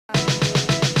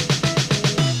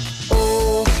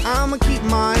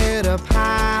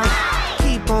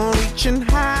reaching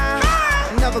high.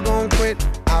 Never gonna quit,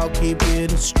 I'll keep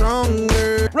getting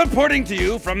stronger. Reporting to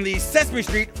you from the Sesame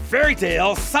Street Fairy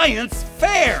Tale Science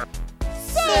Fair.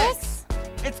 6?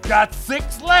 It's got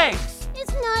 6 legs.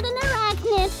 It's not an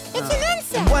arachnid. It's an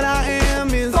insect. And what I am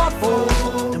is thoughtful.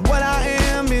 And what I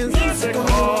am is musical.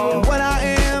 And what I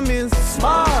am is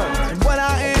smart. And what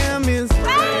I am is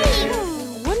Right.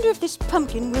 I wonder if this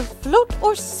pumpkin will float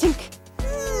or sink. 3.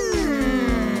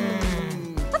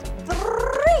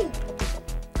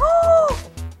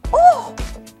 Oh,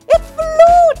 it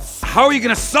floats! How are you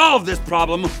going to solve this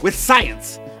problem with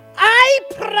science? I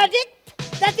predict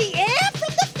that the air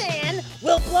from the fan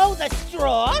will blow the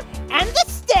straw and the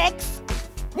sticks.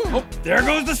 Oh, there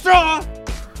goes the straw.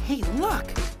 Hey, look.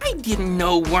 I didn't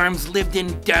know worms lived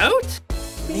in dirt.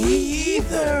 Me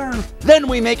either. Then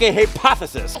we make a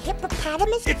hypothesis. A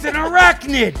hippopotamus? It's an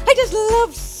arachnid. I just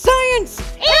love science!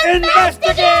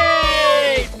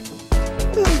 Investigate!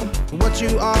 what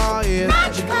you are is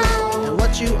Magical. And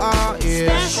what you are is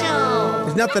Special.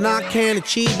 There's nothing I can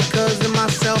achieve because of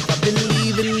myself. I've been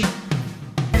leaving.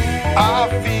 I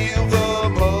feel the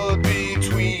mud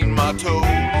between my toes.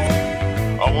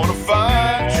 I wanna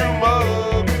find your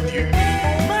mud with you.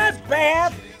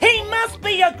 Mudbath? He must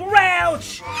be a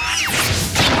grouch.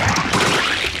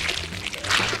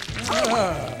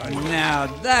 Now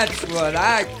that's what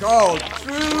I call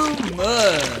true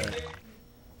mud.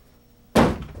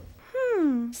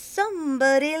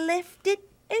 Somebody left it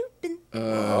open.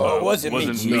 Wasn't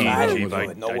me, Chief.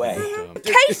 No way.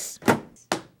 Case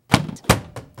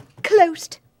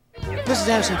closed. This is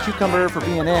Anderson Cucumber for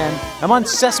BNN. I'm on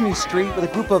Sesame Street with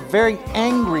a group of very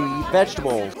angry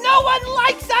vegetables. No one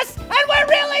likes us, and we're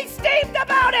really steamed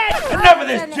about it. Enough of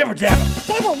this jibber jabber.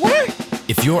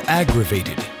 If you're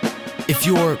aggravated, if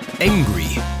you're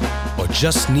angry, or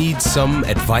just need some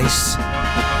advice,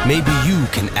 maybe you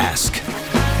can ask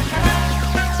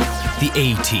the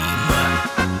A-Team.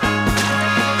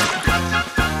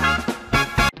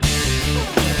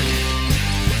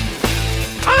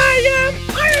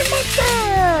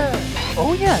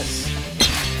 Oh, yes.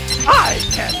 I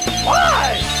can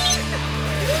fly.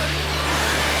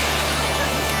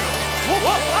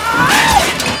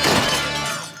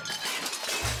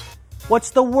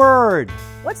 What's the word?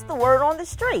 What's the word on the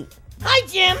street? Hi,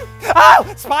 Jim.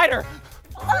 Oh, spider!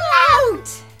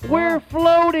 Out. We're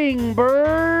floating,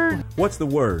 bird. What's the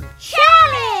word?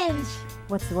 Challenge.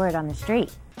 What's the word on the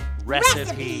street?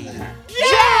 Recipe.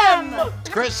 Jim.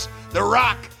 Chris, the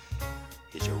rock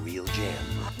is a real gem.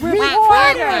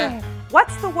 Reporter.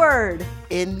 What's the word?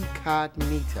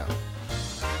 Incognito.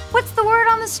 What's the word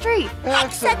on the street?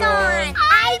 Hexagon.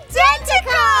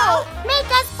 Identical. Make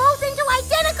us both into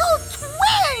identical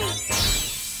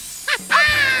twins.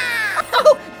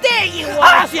 Oh, there you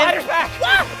are, Jim. Spider's back.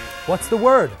 What's the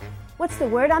word? What's the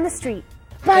word on the street?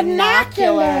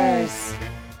 Binoculars.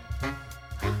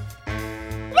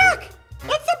 Look,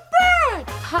 it's a bird.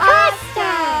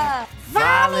 Pasta.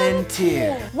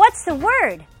 Volunteer. What's the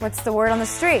word? What's the word on the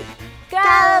street?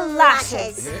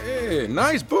 Galoshes. Hey,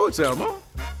 nice boots, Elmo.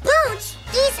 Boots.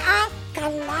 These are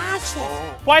galoshes.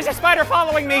 Why is a spider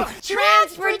following me?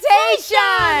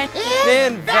 Transportation.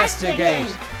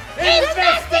 Investigate.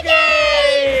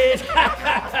 Investigate!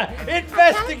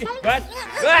 Investigate! What?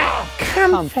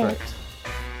 Comfort.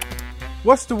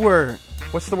 What's the word?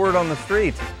 What's the word on the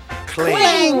street?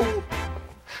 Cling.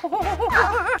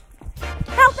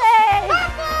 Help me!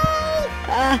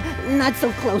 Not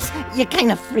so close. You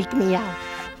kind of freak me out.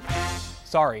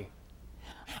 Sorry.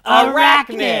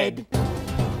 Arachnid.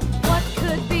 What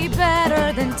could be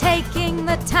better than taking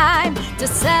the time to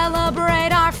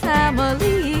celebrate our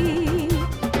family?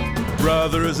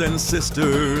 Brothers and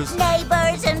sisters,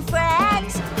 Neighbors and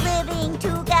friends living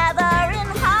together in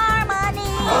harmony.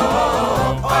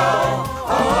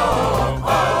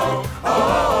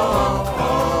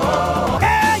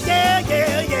 Yeah, yeah,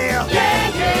 yeah, yeah. Yeah,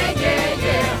 yeah, yeah,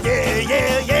 yeah. Yeah,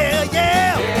 yeah, yeah,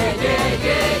 yeah.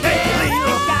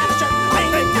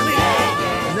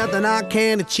 There's nothing I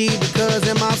can achieve because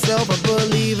in myself I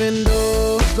believe in.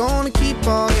 Though gonna keep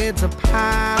our heads up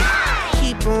high,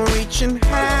 keep on reaching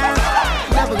high.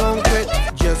 Never gonna quit,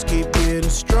 just keep getting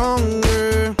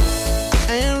stronger.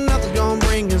 Ain't nothing gonna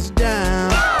bring us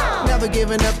down. Never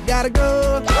giving up, gotta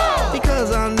go.